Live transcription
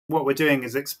what we're doing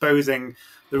is exposing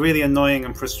the really annoying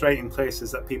and frustrating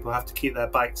places that people have to keep their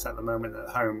bikes at the moment at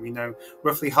home. You know,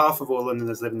 roughly half of all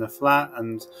Londoners live in a flat,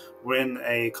 and we're in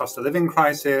a cost of living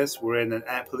crisis, we're in an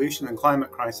air pollution and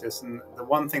climate crisis, and the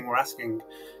one thing we're asking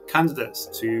candidates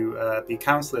to be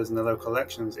councillors in the local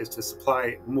elections is to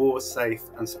supply more safe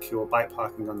and secure bike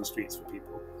parking on the streets for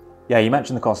people. Yeah, you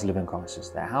mentioned the cost of living crisis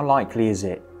there. How likely is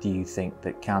it, do you think,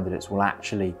 that candidates will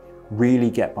actually really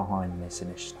get behind this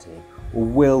initiative? Or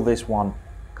will this one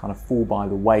kind of fall by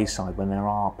the wayside when there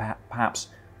are perhaps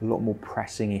a lot more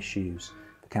pressing issues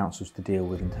for councils to deal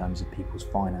with in terms of people's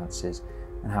finances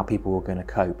and how people are going to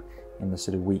cope in the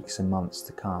sort of weeks and months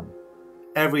to come?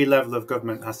 Every level of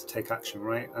government has to take action,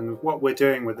 right? And what we're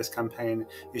doing with this campaign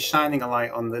is shining a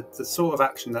light on the sort of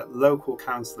action that local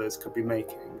councillors could be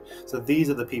making. So these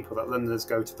are the people that Londoners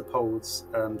go to the polls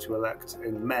to elect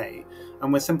in May.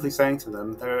 And we're simply saying to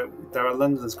them, there are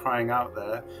Londoners crying out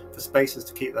there for spaces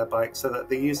to keep their bikes so that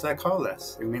they use their car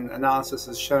less. I mean, analysis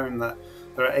has shown that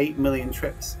there are 8 million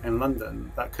trips in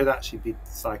London that could actually be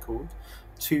cycled.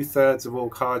 2/3 of all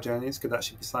car journeys could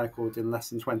actually be cycled in less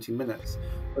than 20 minutes.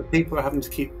 But people are having to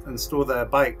keep and store their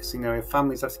bikes. You know, if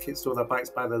families have to store their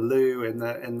bikes by the loo in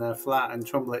their flat and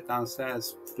trundle it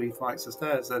downstairs 3 flights of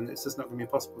stairs, then it's just not going to be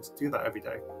possible to do that every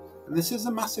day. And this is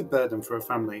a massive burden for a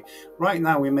family. Right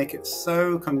now, we make it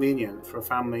so convenient for a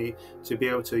family to be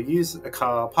able to use a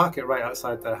car, park it right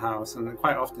outside their house, and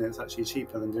quite often it's actually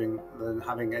cheaper than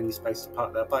having any space to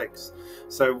park their bikes.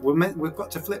 So we've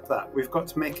got to flip that. We've got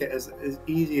to make it as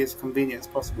easy, as convenient as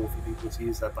possible for people to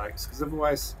use their bikes, because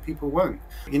otherwise people won't.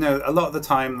 You know, a lot of the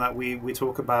time that we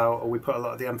talk about, or we put a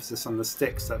lot of the emphasis on the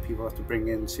sticks that people have to bring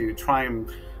in to try and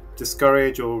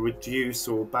discourage or reduce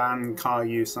or ban car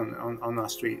use on our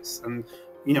streets. And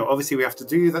you know, obviously we have to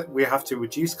do that. We have to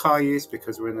reduce car use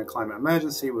because we're in a climate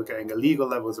emergency. We're getting illegal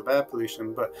levels of air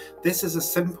pollution. But this is a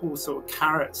simple sort of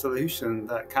carrot solution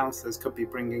that councillors could be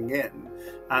bringing in.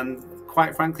 And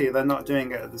quite frankly, they're not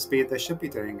doing it at the speed they should be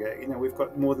doing it. You know, we've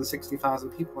got more than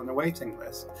 60,000 people on the waiting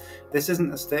list. This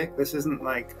isn't a stick. This isn't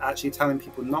like actually telling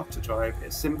people not to drive.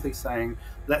 It's simply saying,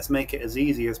 let's make it as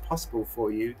easy as possible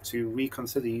for you to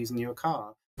reconsider using your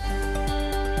car.